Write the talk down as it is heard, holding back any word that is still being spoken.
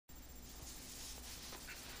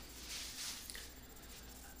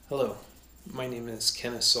Hello, my name is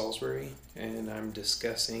Kenneth Salisbury, and I'm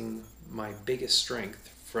discussing my biggest strength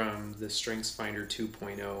from the StrengthsFinder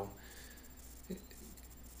 2.0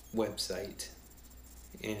 website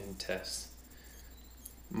and test.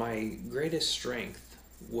 My greatest strength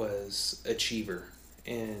was achiever,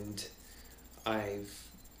 and I've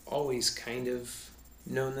always kind of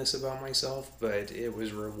known this about myself, but it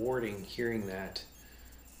was rewarding hearing that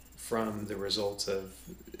from the results of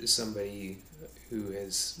somebody who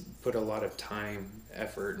has put a lot of time,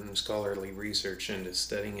 effort, and scholarly research into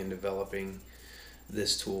studying and developing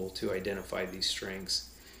this tool to identify these strengths.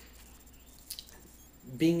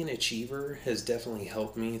 Being an achiever has definitely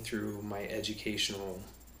helped me through my educational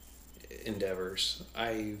endeavors.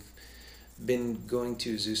 I've been going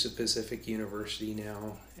to Azusa Pacific University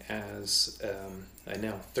now as a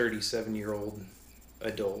now 37-year-old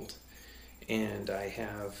adult, and I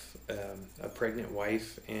have a pregnant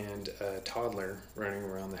wife and a toddler running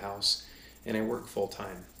around the house, and I work full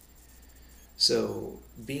time. So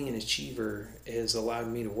being an achiever has allowed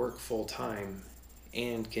me to work full time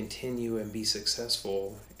and continue and be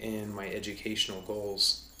successful in my educational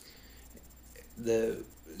goals.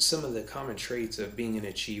 Some of the common traits of being an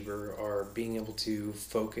achiever are being able to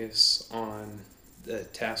focus on the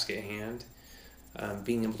task at hand,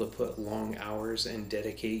 being able to put long hours and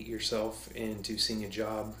dedicate yourself into seeing a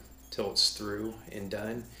job till it's through and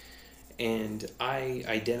done. And I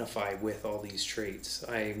identify with all these traits.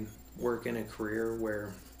 I work in a career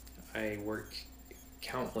where I work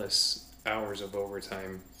countless hours of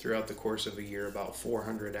overtime throughout the course of a year, about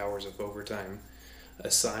 400 hours of overtime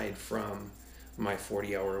aside from my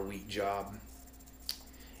 40-hour-a-week job.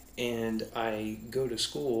 And I go to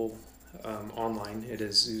school online at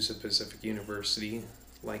Azusa Pacific University,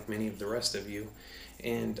 like many of the rest of you,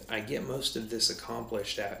 and I get most of this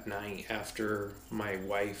accomplished at night after my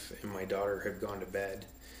wife and my daughter have gone to bed.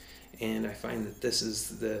 And I find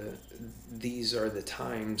that these are the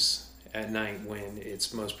times at night when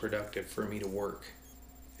it's most productive for me to work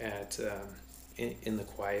in the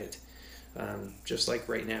quiet. Just like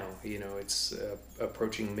right now, it's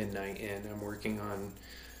approaching midnight and I'm working on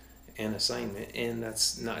an assignment, and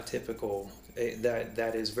that's not typical.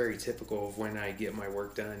 That is very typical of when I get my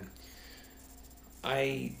work done.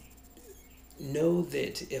 I know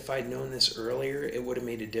that if I'd known this earlier, it would have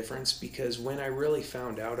made a difference, because when I really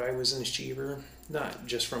found out I was an achiever, not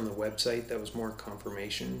just from the website, that was more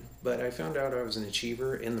confirmation, but I found out I was an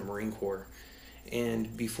achiever in the Marine Corps.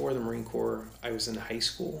 And before the Marine Corps, I was in high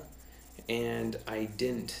school, and I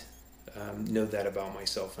didn't know that about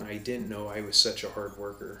myself, and I didn't know I was such a hard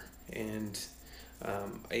worker. And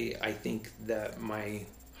I think that my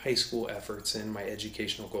high school efforts and my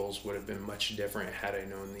educational goals would have been much different had I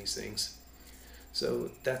known these things.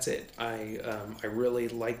 So that's it. I really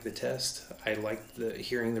liked the test. I liked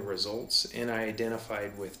hearing the results, and I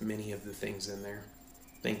identified with many of the things in there.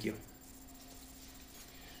 Thank you.